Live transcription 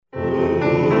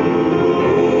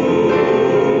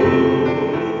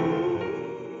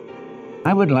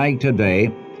would like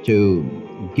today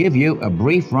to give you a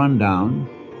brief rundown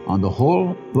on the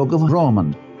whole book of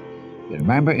Romans.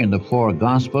 Remember, in the four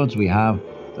Gospels, we have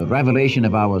the revelation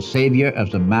of our Savior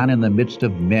as a man in the midst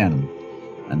of men.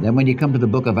 And then when you come to the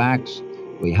book of Acts,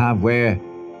 we have where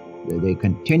the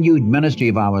continued ministry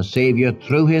of our Savior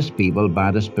through His people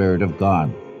by the Spirit of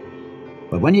God.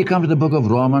 But when you come to the book of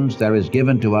Romans, there is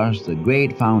given to us the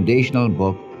great foundational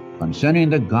book concerning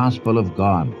the gospel of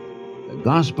God, the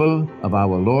gospel of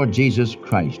our Lord Jesus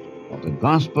Christ, or the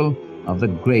gospel of the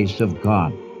grace of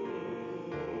God.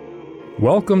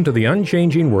 Welcome to the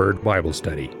Unchanging Word Bible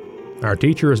Study. Our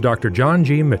teacher is Dr. John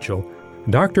G. Mitchell.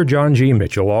 Dr. John G.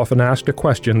 Mitchell often asked a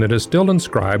question that is still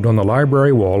inscribed on the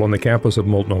library wall on the campus of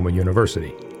Multnomah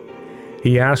University.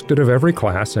 He asked it of every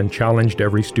class and challenged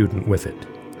every student with it.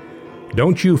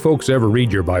 Don't you folks ever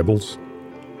read your Bibles?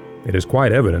 It is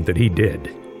quite evident that he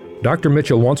did. Dr.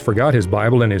 Mitchell once forgot his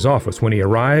Bible in his office when he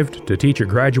arrived to teach a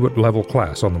graduate-level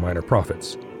class on the Minor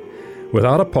Prophets.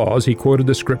 Without a pause, he quoted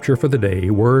the scripture for the day,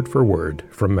 word for word,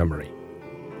 from memory.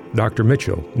 Dr.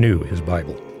 Mitchell knew his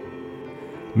Bible.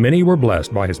 Many were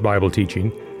blessed by his Bible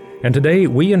teaching, and today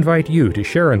we invite you to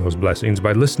share in those blessings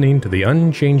by listening to the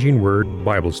Unchanging Word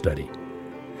Bible Study.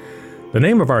 The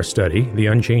name of our study, The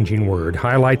Unchanging Word,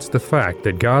 highlights the fact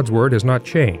that God's Word has not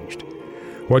changed.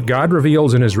 What God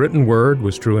reveals in His written Word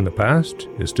was true in the past,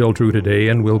 is still true today,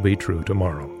 and will be true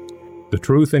tomorrow. The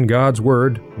truth in God's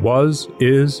Word was,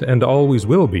 is, and always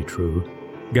will be true.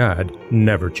 God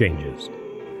never changes.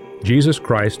 Jesus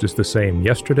Christ is the same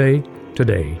yesterday,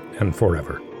 today, and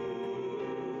forever.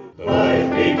 Life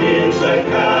begins at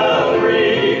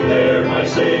Calvary, there my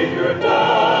Savior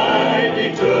died.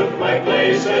 He took my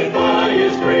place and by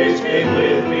His grace came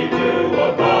with me to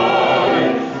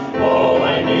abide. All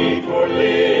I need for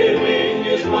living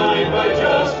is mine by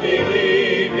just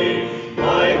believing.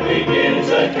 Life begins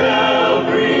at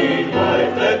Calvary,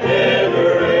 life that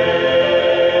never ends.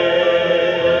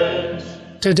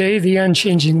 Today, the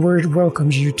Unchanging Word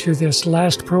welcomes you to this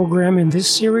last program in this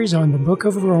series on the book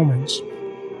of Romans.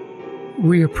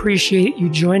 We appreciate you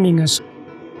joining us.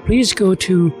 Please go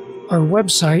to our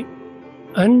website,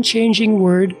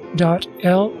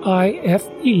 unchangingword.life,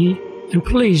 and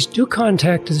please do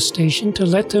contact the station to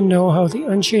let them know how the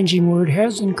Unchanging Word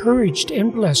has encouraged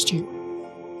and blessed you.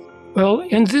 Well,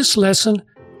 in this lesson,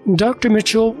 Dr.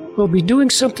 Mitchell will be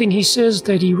doing something he says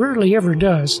that he rarely ever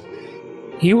does.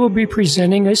 He will be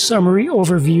presenting a summary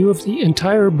overview of the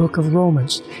entire book of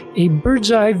Romans, a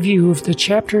bird's-eye view of the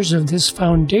chapters of this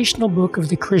foundational book of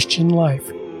the Christian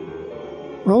life.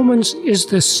 Romans is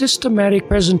the systematic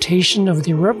presentation of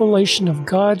the revelation of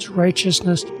God's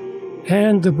righteousness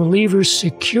and the believer's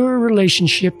secure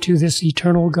relationship to this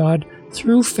eternal God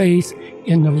through faith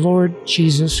in the Lord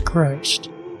Jesus Christ.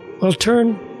 Well,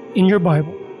 turn in your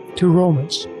Bible to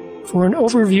Romans for an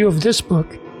overview of this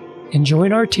book and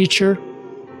join our teacher,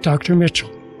 Dr. Mitchell.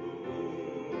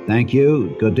 Thank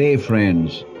you. Good day,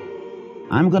 friends.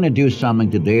 I'm going to do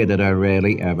something today that I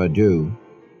rarely ever do.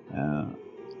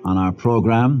 On our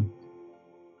program,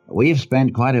 we've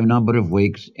spent quite a number of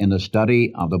weeks in the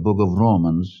study of the book of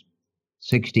Romans,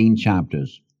 16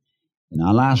 chapters. In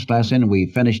our last lesson, we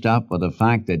finished up with the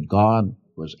fact that God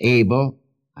was able,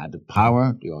 had the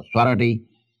power, the authority,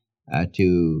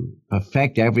 to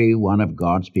perfect every one of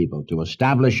God's people, to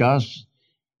establish us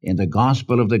in the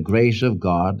gospel of the grace of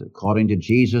God according to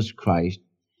Jesus Christ,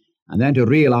 and then to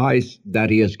realize that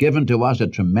He has given to us a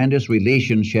tremendous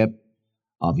relationship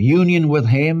of union with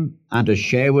Him and to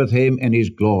share with Him in His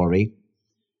glory.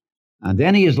 And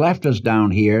then He has left us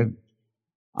down here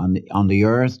on the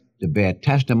earth to bear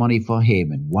testimony for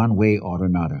Him in one way or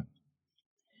another.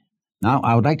 Now,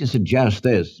 I would like to suggest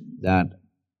this, that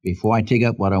before I take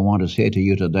up what I want to say to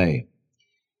you today,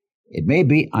 it may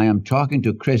be I am talking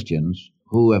to Christians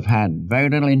who have had very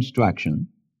little instruction,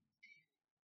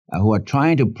 who are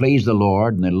trying to please the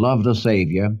Lord and they love the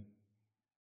Savior.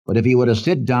 But if you were to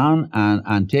sit down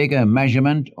and take a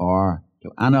measurement or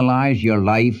to analyze your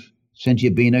life since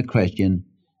you've been a Christian,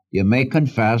 you may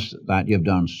confess that you've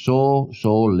done so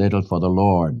little for the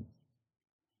Lord.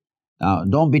 Now,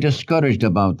 don't be discouraged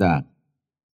about that.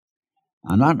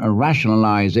 I'm not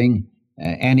rationalizing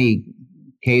any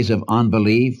case of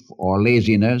unbelief or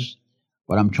laziness.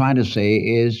 What I'm trying to say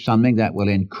is something that will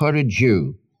encourage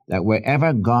you that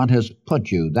wherever God has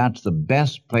put you, that's the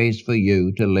best place for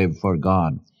you to live for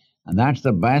God. And that's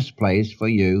the best place for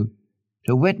you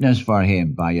to witness for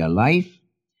Him by your life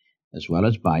as well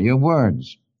as by your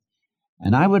words.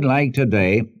 And I would like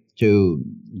today to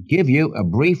give you a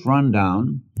brief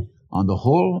rundown on the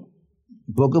whole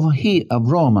book of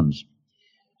Romans.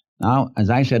 Now, as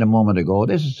I said a moment ago,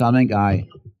 this is something I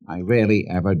I rarely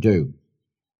ever do.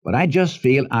 But I just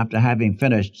feel, after having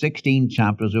finished 16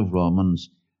 chapters of Romans,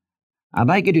 I'd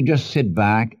like you to just sit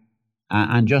back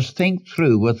and just think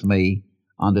through with me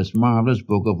on this marvelous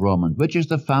book of Romans, which is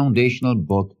the foundational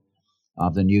book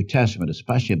of the New Testament,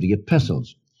 especially of the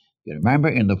epistles. You remember,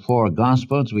 in the 4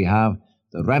 Gospels, we have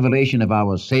the revelation of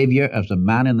our Savior as a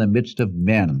man in the midst of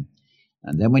men.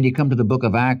 And then when you come to the book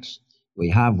of Acts, we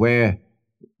have where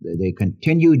the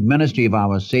continued ministry of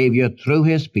our Savior through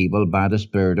his people by the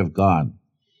Spirit of God.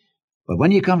 But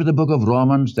when you come to the book of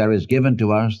Romans, there is given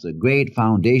to us the great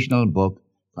foundational book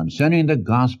concerning the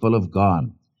gospel of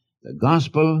God, the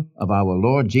gospel of our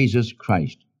Lord Jesus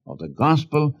Christ, or the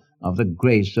gospel of the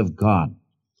grace of God.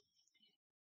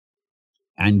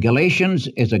 And Galatians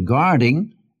is a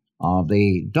guarding of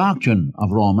the doctrine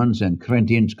of Romans, and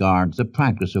Corinthians guards the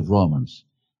practice of Romans.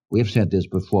 We've said this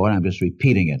before, and I'm just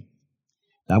repeating it.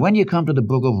 Now, when you come to the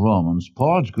book of Romans,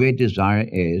 Paul's great desire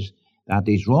is that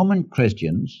these Roman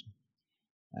Christians,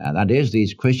 that is,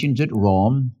 these Christians at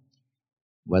Rome,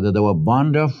 whether they were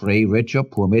bond or free, rich or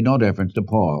poor, made no difference to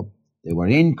Paul. They were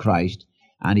in Christ,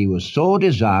 and he was so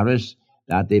desirous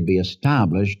that they be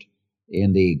established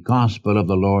in the gospel of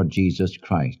the Lord Jesus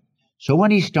Christ. So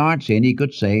when he starts in, he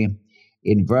could say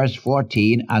in verse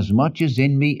 14, "As much as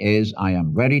in me is, I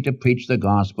am ready to preach the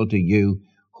gospel to you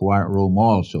who are at Rome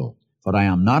also. For I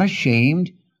am not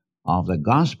ashamed of the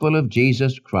gospel of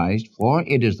Jesus Christ, for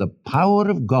it is the power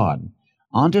of God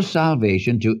unto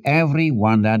salvation to every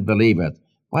one that believeth,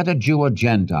 whether Jew or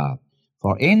Gentile.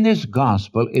 For in this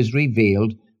gospel is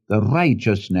revealed the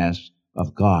righteousness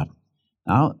of God."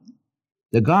 Now,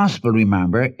 the gospel,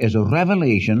 remember, is a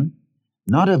revelation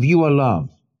not of your love,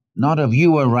 not of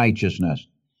your righteousness,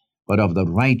 but of the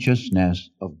righteousness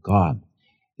of God.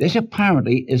 This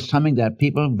apparently is something that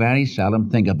people very seldom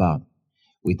think about.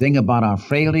 We think about our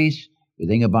frailties, we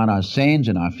think about our sins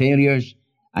and our failures,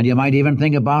 and you might even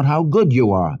think about how good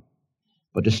you are.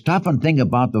 But to stop and think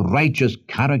about the righteous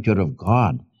character of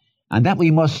God, and that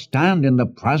we must stand in the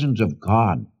presence of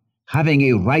God, having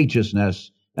a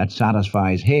righteousness that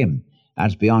satisfies him,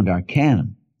 that's beyond our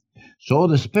ken. So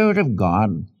the Spirit of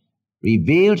God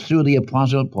reveals through the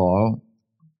Apostle Paul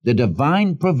the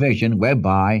divine provision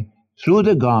whereby, through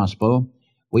the gospel,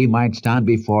 we might stand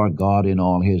before God in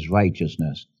all his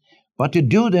righteousness. But to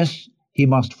do this, he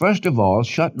must first of all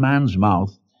shut man's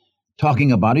mouth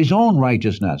talking about his own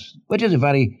righteousness, which is a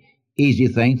very easy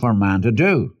thing for man to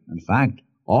do. In fact,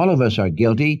 all of us are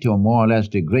guilty to a more or less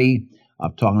degree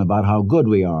of talking about how good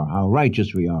we are, how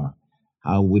righteous we are,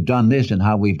 how we've done this and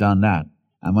how we've done that.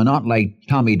 And we're not like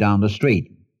Tommy down the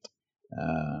street,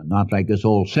 not like this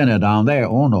old sinner down there.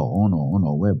 Oh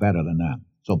no, we're better than that.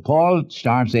 So Paul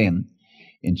starts in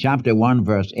chapter 1,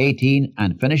 verse 18,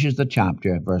 and finishes the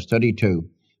chapter, verse 32,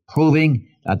 proving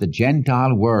that the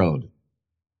Gentile world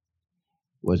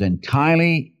was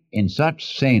entirely in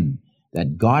such sin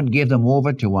that God gave them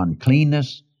over to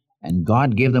uncleanness, and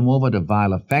God gave them over to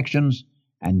vile affections,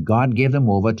 and God gave them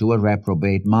over to a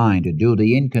reprobate mind, to do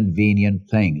the inconvenient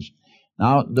things.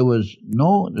 Now, there's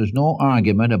no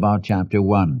argument about chapter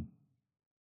 1.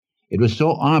 It was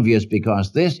so obvious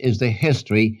because this is the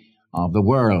history of the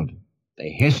world, the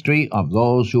history of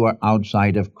those who are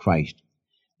outside of Christ.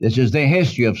 This is the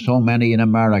history of so many in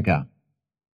America,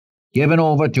 given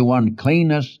over to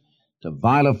uncleanness, to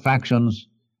vile affections,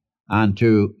 and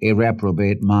to a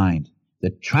reprobate mind. The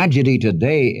tragedy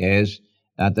today is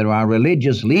that there are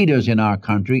religious leaders in our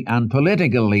country and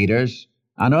political leaders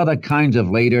and other kinds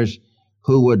of leaders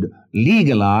who would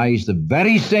legalize the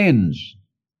very sins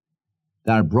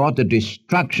that brought the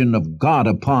destruction of God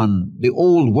upon the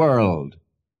old world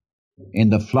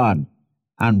in the flood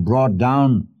and brought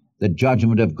down the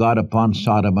judgment of God upon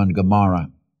Sodom and Gomorrah.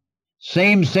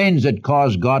 Same sins that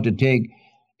caused God to take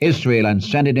Israel and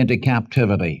send it into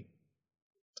captivity.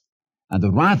 And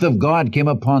the wrath of God came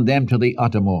upon them to the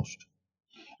uttermost.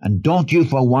 And don't you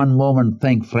for one moment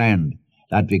think, friend,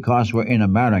 that because we're in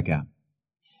America,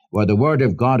 where the Word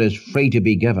of God is free to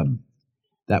be given,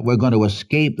 that we're going to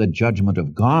escape the judgment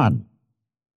of God.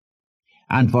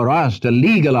 And for us to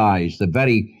legalize the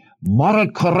very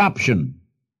moral corruption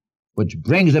which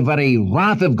brings the very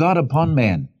wrath of God upon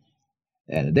men,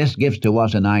 this gives to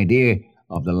us an idea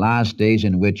of the last days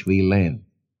in which we live.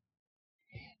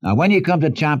 Now, when you come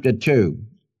to chapter 2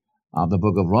 of the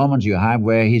book of Romans, you have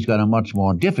where he's got a much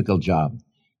more difficult job.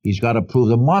 He's got to prove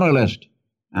the moralist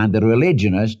and the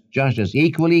religionist just as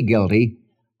equally guilty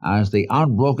as the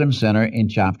outbroken sinner in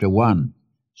chapter 1.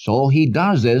 So he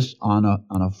does this on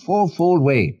a fourfold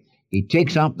way. He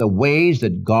takes up the ways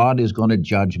that God is going to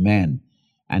judge men.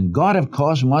 And God, of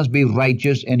course, must be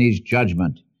righteous in his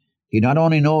judgment. He not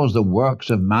only knows the works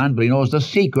of man, but he knows the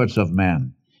secrets of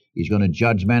men. He's going to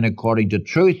judge men according to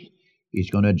truth.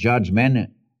 He's going to judge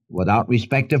men without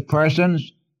respect of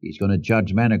persons. He's going to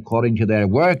judge men according to their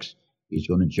works. He's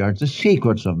going to judge the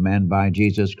secrets of men by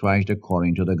Jesus Christ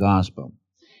according to the gospel.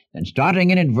 And starting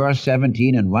in verse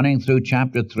 17 and running through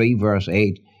chapter 3, verse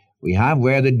 8, we have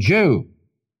where the Jew,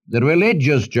 the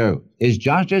religious Jew, is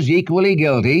just as equally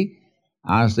guilty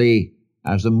as the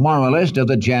moralist of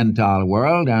the Gentile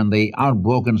world and the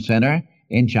outbroken sinner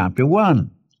in chapter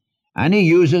 1. And he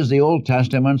uses the Old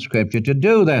Testament scripture to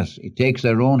do this. He takes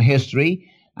their own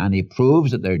history and he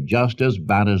proves that they're just as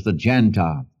bad as the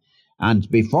Gentile. And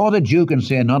before the Jew can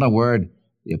say another word,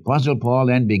 the Apostle Paul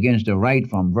then begins to write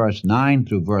from verse 9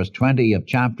 through verse 20 of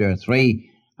chapter 3,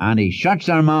 and he shuts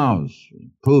our mouths,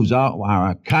 proves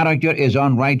our character is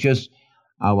unrighteous,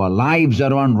 our lives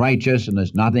are unrighteous, and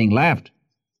there's nothing left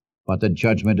but the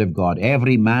judgment of God.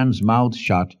 Every man's mouth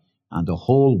shut, and the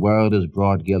whole world is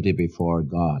brought guilty before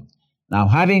God. Now,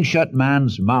 having shut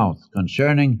man's mouth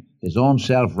concerning his own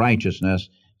self-righteousness,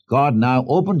 God now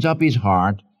opens up his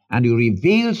heart, and he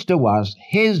reveals to us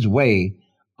his way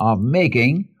of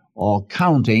making or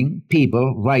counting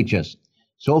people righteous.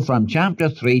 So from chapter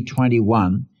 3,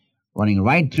 21, running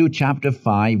right through chapter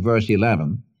 5, verse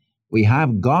 11, we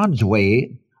have God's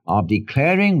way of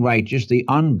declaring righteous the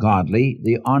ungodly,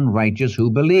 the unrighteous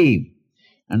who believe.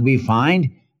 And we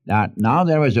find that now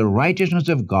there is a righteousness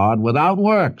of God without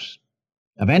works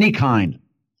of any kind.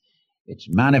 It's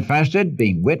manifested,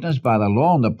 being witnessed by the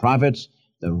law and the prophets,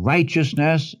 the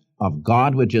righteousness of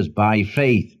God which is by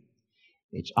faith.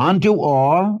 It's unto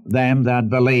all them that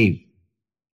believe.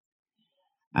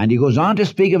 And he goes on to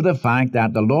speak of the fact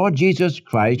that the Lord Jesus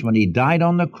Christ, when he died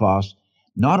on the cross,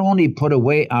 not only put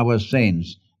away our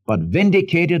sins, but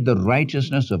vindicated the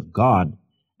righteousness of God.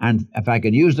 And if I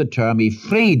can use the term, he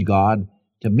freed God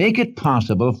to make it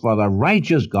possible for the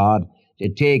righteous God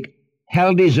to take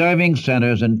hell-deserving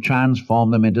sinners and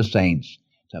transform them into saints,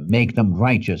 to make them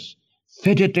righteous,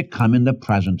 fitted to come in the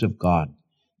presence of God.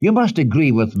 You must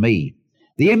agree with me.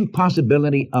 The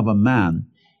impossibility of a man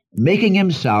making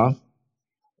himself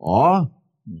or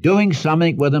doing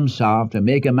something with himself to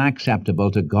make him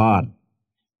acceptable to God.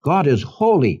 God is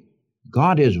holy.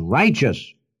 God is righteous.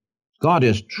 God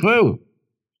is true.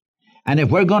 And if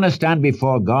we're going to stand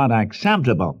before God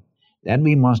acceptable, then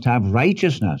we must have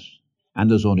righteousness.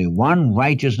 And there's only one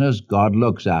righteousness God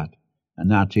looks at, and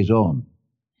that's his own.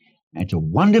 And it's a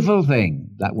wonderful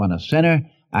thing that when a sinner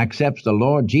accepts the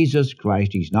Lord Jesus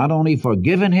Christ, he's not only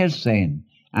forgiven his sin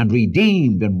and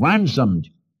redeemed and ransomed,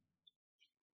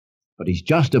 but he's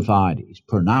justified, he's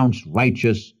pronounced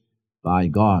righteous by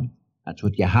God. That's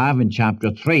what you have in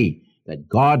chapter 3, that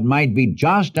God might be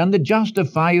just and the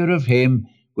justifier of him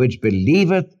which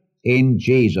believeth in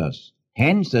Jesus.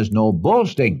 Hence there's no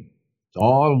boasting. It's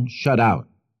all shut out.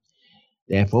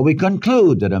 Therefore we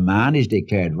conclude that a man is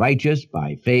declared righteous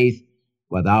by faith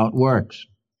without works.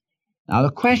 Now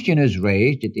the question is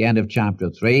raised at the end of chapter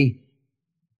 3,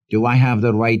 do I have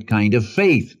the right kind of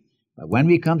faith? But when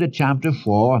we come to chapter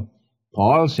 4,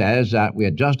 Paul says that we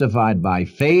are justified by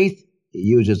faith. He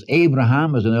uses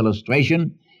Abraham as an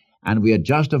illustration, and we are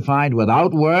justified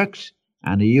without works,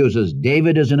 and he uses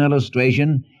David as an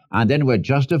illustration, and then we're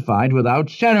justified without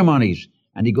ceremonies.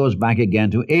 And he goes back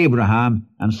again to Abraham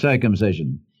and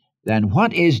circumcision. Then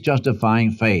what is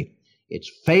justifying faith?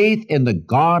 It's faith in the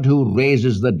God who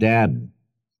raises the dead.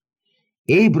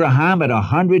 Abraham at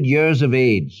 100 years of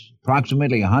age,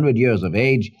 approximately 100 years of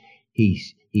age,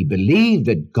 he believed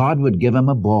that God would give him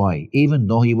a boy, even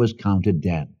though he was counted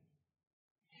dead.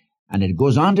 And it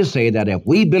goes on to say that if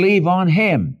we believe on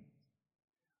him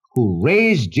who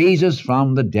raised Jesus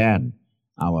from the dead,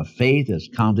 our faith is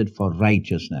counted for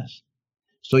righteousness.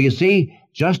 So you see,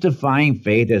 justifying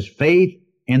faith is faith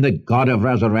in the God of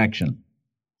resurrection.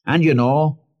 And you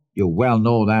well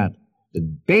know that the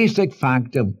basic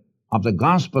fact of the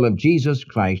gospel of Jesus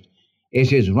Christ is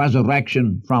his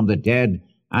resurrection from the dead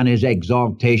and his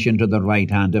exaltation to the right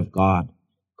hand of God.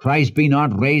 Christ be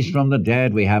not raised from the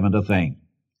dead, we haven't a thing.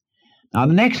 Now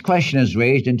the next question is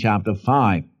raised in chapter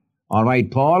 5. All right,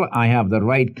 Paul, I have the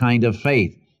right kind of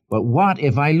faith, but what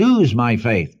if I lose my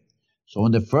faith? So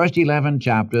in the first 11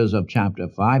 chapters of chapter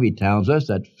 5, he tells us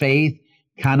that faith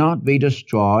cannot be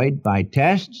destroyed by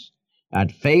tests,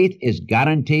 that faith is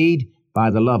guaranteed by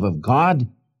the love of God,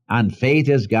 and faith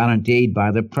is guaranteed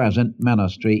by the present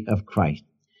ministry of Christ.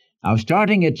 Now,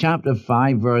 starting at chapter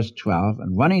 5, verse 12,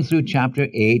 and running through chapter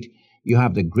 8, you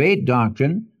have the great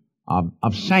doctrine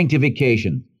of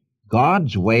sanctification,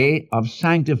 God's way of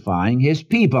sanctifying his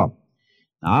people.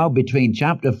 Now, between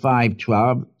chapter 5,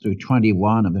 12 through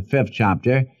 21 of the 5th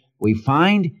chapter, we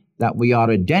find that we are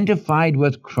identified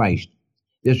with Christ,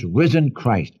 this risen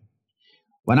Christ.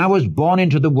 When I was born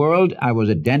into the world, I was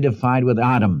identified with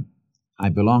Adam. I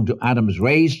belonged to Adam's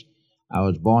race. I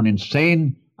was born in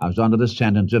sin. I was under the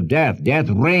sentence of death. Death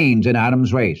reigns in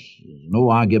Adam's race. There's no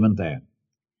argument there.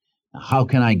 Now, how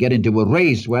can I get into a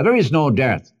race where there is no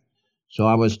death? So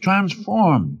I was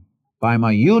transformed by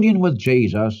my union with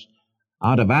Jesus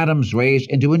out of Adam's race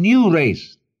into a new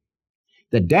race.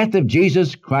 The death of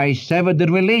Jesus Christ severed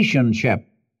the relationship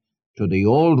to the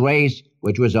old race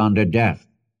which was under death.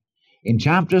 In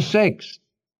chapter 6,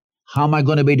 how am I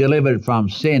going to be delivered from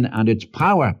sin and its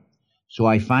power? So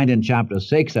I find in chapter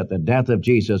 6 that the death of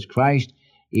Jesus Christ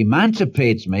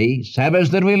emancipates me, severs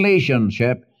the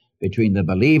relationship between the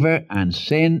believer and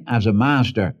sin as a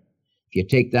master. If you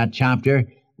take that chapter,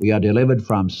 we are delivered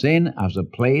from sin as a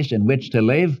place in which to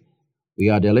live. We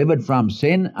are delivered from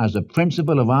sin as a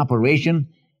principle of operation,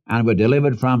 and we're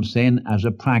delivered from sin as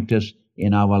a practice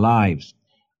in our lives.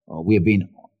 We have been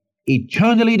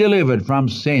eternally delivered from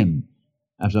sin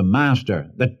as a master,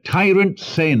 the tyrant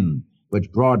sin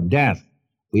which brought death.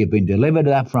 We have been delivered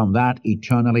from that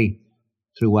eternally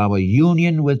through our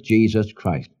union with Jesus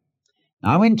Christ.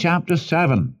 Now in chapter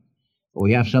 7,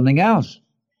 we have something else.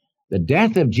 The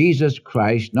death of Jesus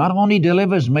Christ not only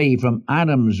delivers me from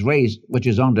Adam's race, which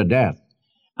is under death,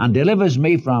 and delivers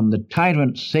me from the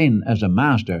tyrant sin as a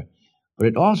master, but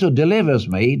it also delivers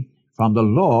me from the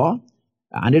law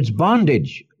and its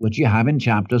bondage, which you have in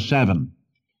chapter 7.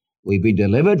 We've been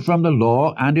delivered from the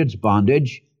law and its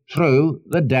bondage through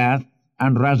the death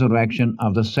and resurrection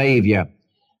of the Savior.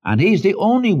 And He's the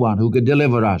only one who could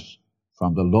deliver us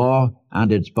from the law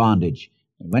and its bondage.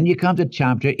 And when you come to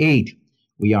chapter 8,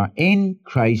 we are in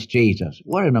Christ Jesus.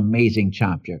 What an amazing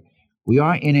chapter. We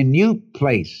are in a new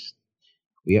place.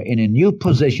 We are in a new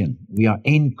position. We are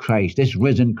in Christ, this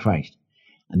risen Christ.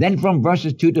 And then from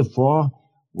verses 2 to 4,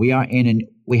 we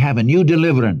have a new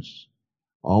deliverance.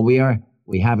 Or we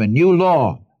have a new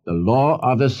law. The law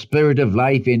of the Spirit of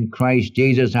life in Christ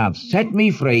Jesus hath set me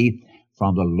free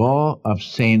from the law of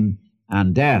sin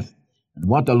and death. And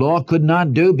what the law could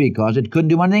not do, because it couldn't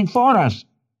do anything for us,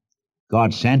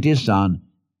 God sent His Son,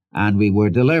 and we were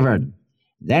delivered.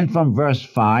 Then from verse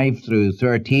 5 through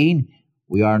 13,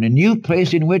 we are in a new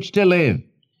place in which to live.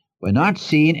 We're not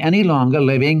seen any longer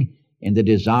living in the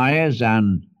desires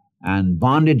and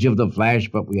bondage of the flesh,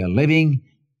 but we are living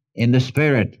in the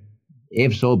Spirit,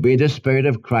 if so be the Spirit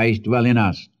of Christ dwell in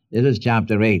us. This is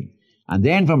chapter 8. And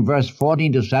then from verse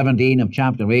 14 to 17 of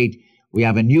chapter 8, we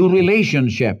have a new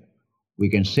relationship. We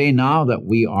can say now that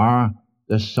we are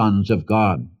the sons of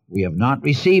God. We have not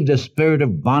received the spirit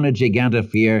of bondage again to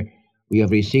fear. We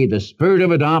have received the spirit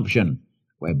of adoption,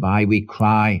 whereby we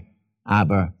cry,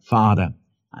 Abba, Father.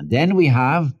 And then we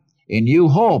have a new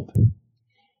hope.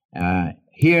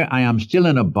 Here I am still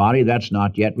in a body that's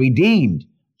not yet redeemed.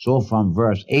 So from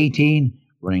verse 18,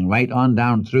 running right on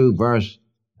down through verse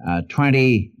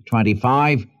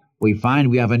 25, we find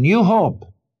we have a new hope.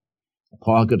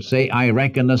 Paul could say, I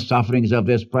reckon the sufferings of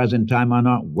this present time are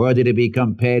not worthy to be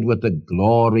compared with the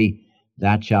glory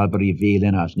that shall be revealed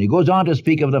in us. And he goes on to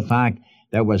speak of the fact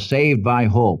that we're saved by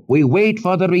hope. We wait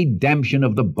for the redemption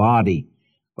of the body.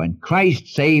 When Christ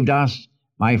saved us,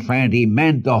 my friend, He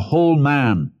meant the whole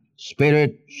man,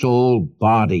 spirit, soul,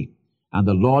 body. And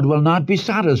the Lord will not be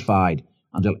satisfied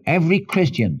until every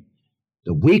Christian,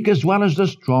 the weak as well as the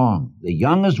strong, the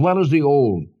young as well as the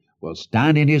old, will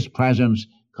stand in His presence,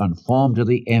 conformed to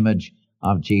the image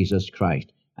of Jesus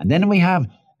Christ. And then we have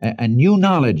a new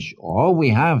knowledge, or we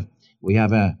have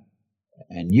a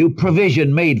new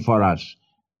provision made for us.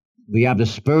 We have the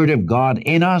Spirit of God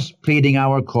in us pleading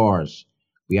our cause.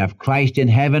 We have Christ in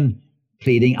heaven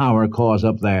pleading our cause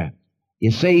up there.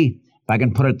 You see, if I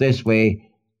can put it this way,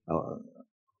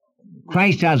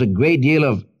 Christ has a great deal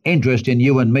of interest in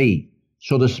you and me.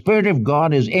 So the Spirit of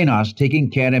God is in us,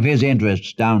 taking care of His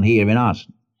interests down here in us.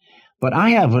 But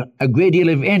I have a great deal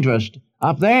of interest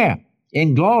up there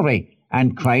in glory,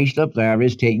 and Christ up there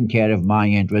is taking care of my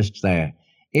interests there.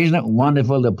 Isn't it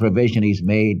wonderful, the provision He's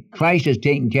made? Christ is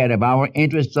taking care of our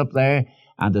interests up there,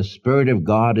 and the Spirit of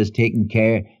God is taking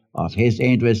care of His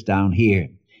interests down here.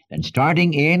 And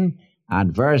starting in at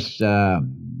verse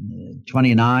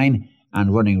 29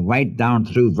 and running right down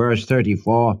through verse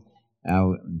 34,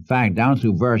 in fact, down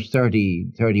through verse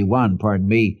 31,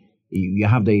 you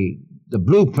have the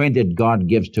blueprint that God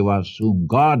gives to us, whom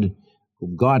God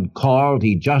called,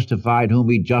 He justified, whom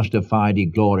He justified, He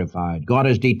glorified. God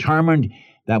has determined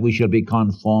that we shall be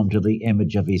conformed to the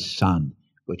image of His Son,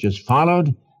 which is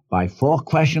followed by 4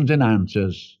 questions and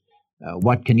answers.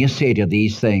 What can you say to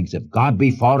these things? If God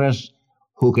be for us,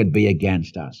 who could be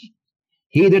against us?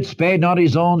 He that spared not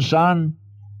his own Son,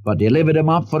 but delivered him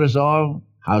up for us all,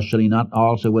 how shall he not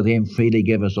also with him freely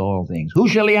give us all things? Who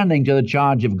shall lay anything to the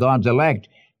charge of God's elect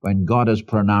when God has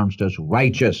pronounced us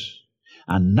righteous?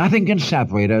 And nothing can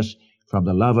separate us from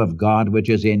the love of God which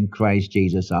is in Christ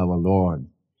Jesus our Lord.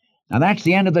 Now that's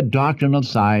the end of the doctrinal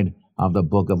side of the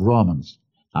book of Romans.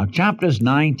 Now chapters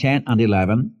 9, 10, and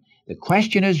 11, the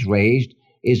question is raised,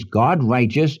 is God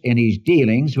righteous in his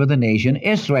dealings with the nation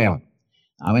Israel?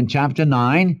 Now in chapter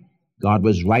 9, God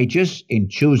was righteous in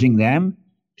choosing them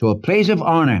to a place of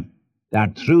honor,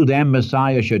 that through them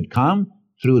Messiah should come,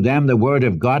 through them the word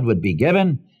of God would be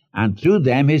given, and through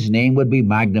them his name would be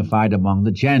magnified among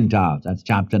the Gentiles. That's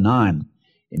chapter 9.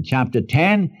 In chapter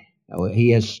 10, he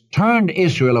has turned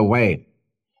Israel away,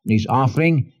 and he's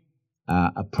offering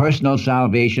a personal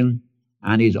salvation,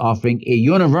 and he's offering a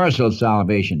universal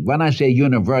salvation. When I say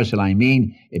universal, I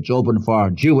mean it's open for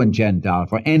Jew and Gentile,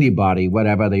 for anybody,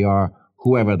 whatever they are,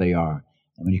 whoever they are.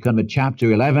 And when you come to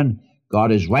chapter 11,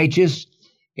 God is righteous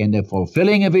in the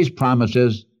fulfilling of his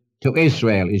promises to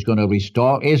Israel. He's going to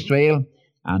restore Israel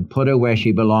and put her where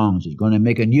she belongs. He's going to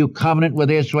make a new covenant with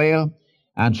Israel,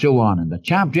 and so on. And the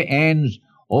chapter ends,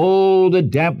 oh, the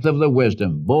depth of the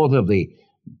wisdom, both of the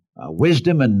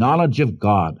wisdom and knowledge of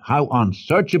God. How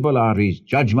unsearchable are his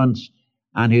judgments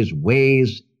and his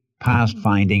ways past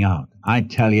finding out. I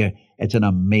tell you, it's an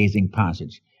amazing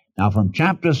passage. Now, from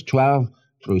chapters 12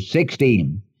 through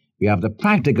 16, we have the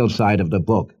practical side of the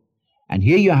book. And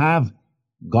here you have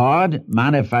God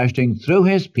manifesting through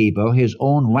his people his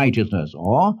own righteousness,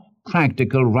 or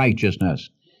practical righteousness.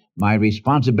 My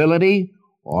responsibility,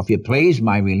 or if you please,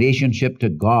 my relationship to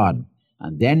God,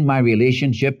 and then my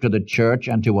relationship to the church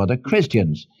and to other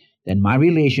Christians, then my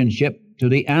relationship to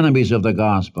the enemies of the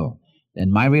gospel,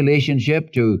 then my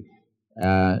relationship to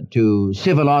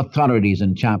civil authorities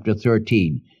in chapter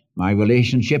 13, my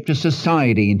relationship to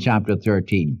society in chapter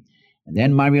 13, and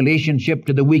then my relationship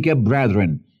to the weaker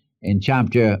brethren in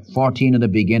chapter 14 and the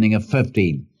beginning of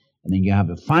 15. And then you have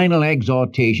the final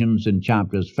exhortations in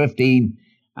chapters 15,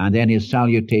 and then his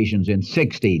salutations in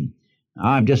 16. Now,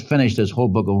 I've just finished this whole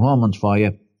book of Romans for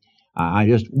you. I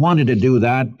just wanted to do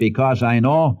that because I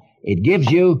know it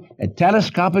gives you a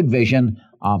telescopic vision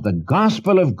of the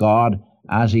gospel of God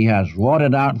as he has wrought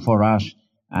it out for us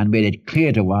and made it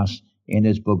clear to us in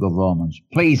this book of Romans.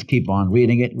 Please keep on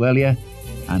reading it, will you?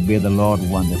 And may the Lord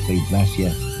wonderfully bless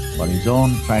you for his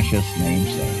own precious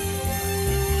name's sake.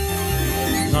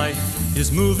 Life is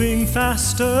moving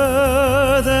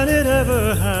faster than it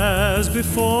ever has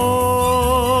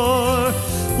before.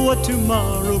 What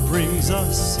tomorrow brings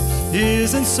us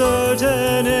isn't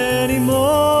certain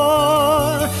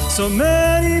anymore. So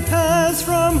many paths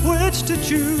from which to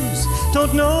choose,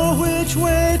 don't know which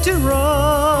way to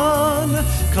run.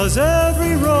 'Cause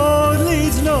every road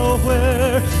leads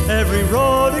nowhere, every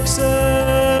road except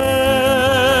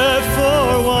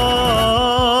for one.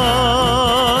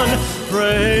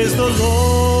 Praise the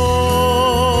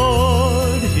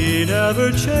Lord, he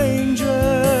never changes.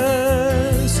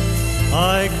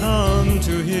 I come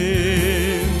to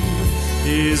him,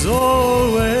 he's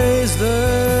always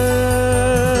there.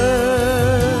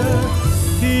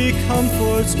 He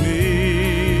comforts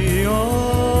me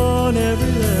on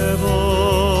every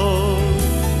level,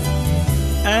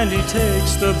 and he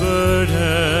takes the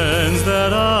burdens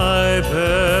that I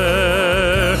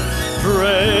bear.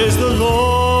 Praise the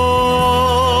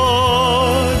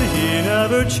Lord, he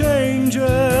never changes.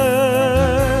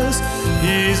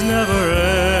 He's never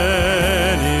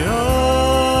any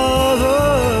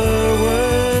other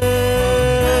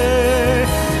way,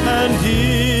 and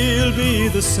he'll be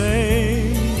the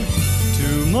same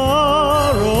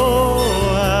tomorrow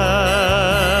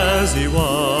as he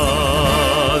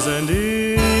was and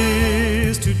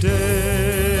is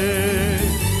today.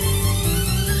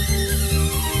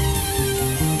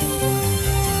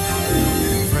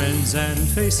 Friends and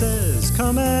faces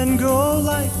come and go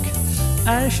like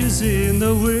ashes in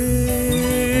the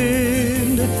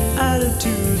wind.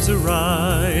 Attitudes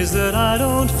arise that I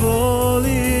don't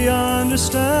fully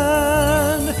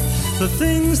understand. The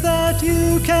things that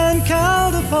you can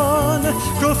count upon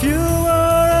grow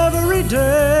fewer every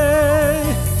day.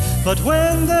 But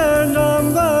when their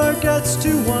number gets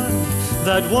to one,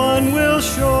 that one will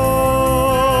show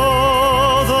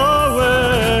the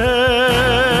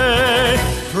way.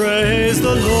 Praise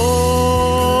the Lord,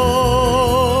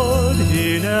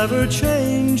 he never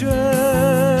changes.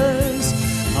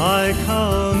 I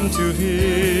come to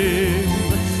him,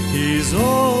 he's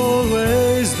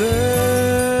always there.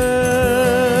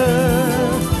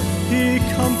 He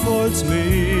comforts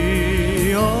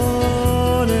me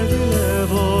on every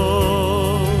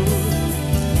level,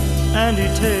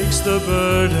 takes the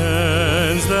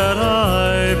burdens that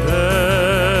I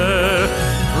bear.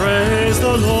 Praise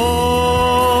the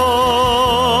Lord,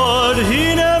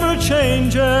 He never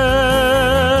changes.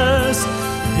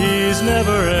 He's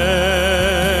never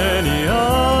any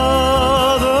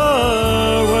other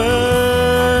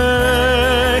way,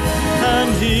 and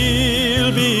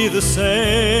He'll be the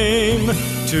same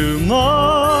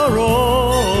tomorrow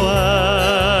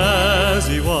as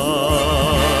He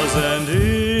was and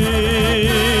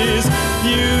is.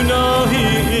 You know He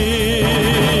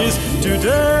is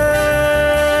today.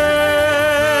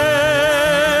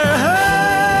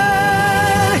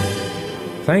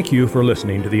 Thank you for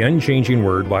listening to the Unchanging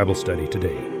Word Bible Study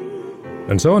today.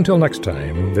 And so until next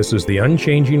time, this is the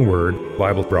Unchanging Word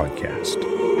Bible broadcast.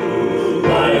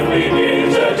 Life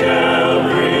begins at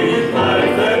Calvary.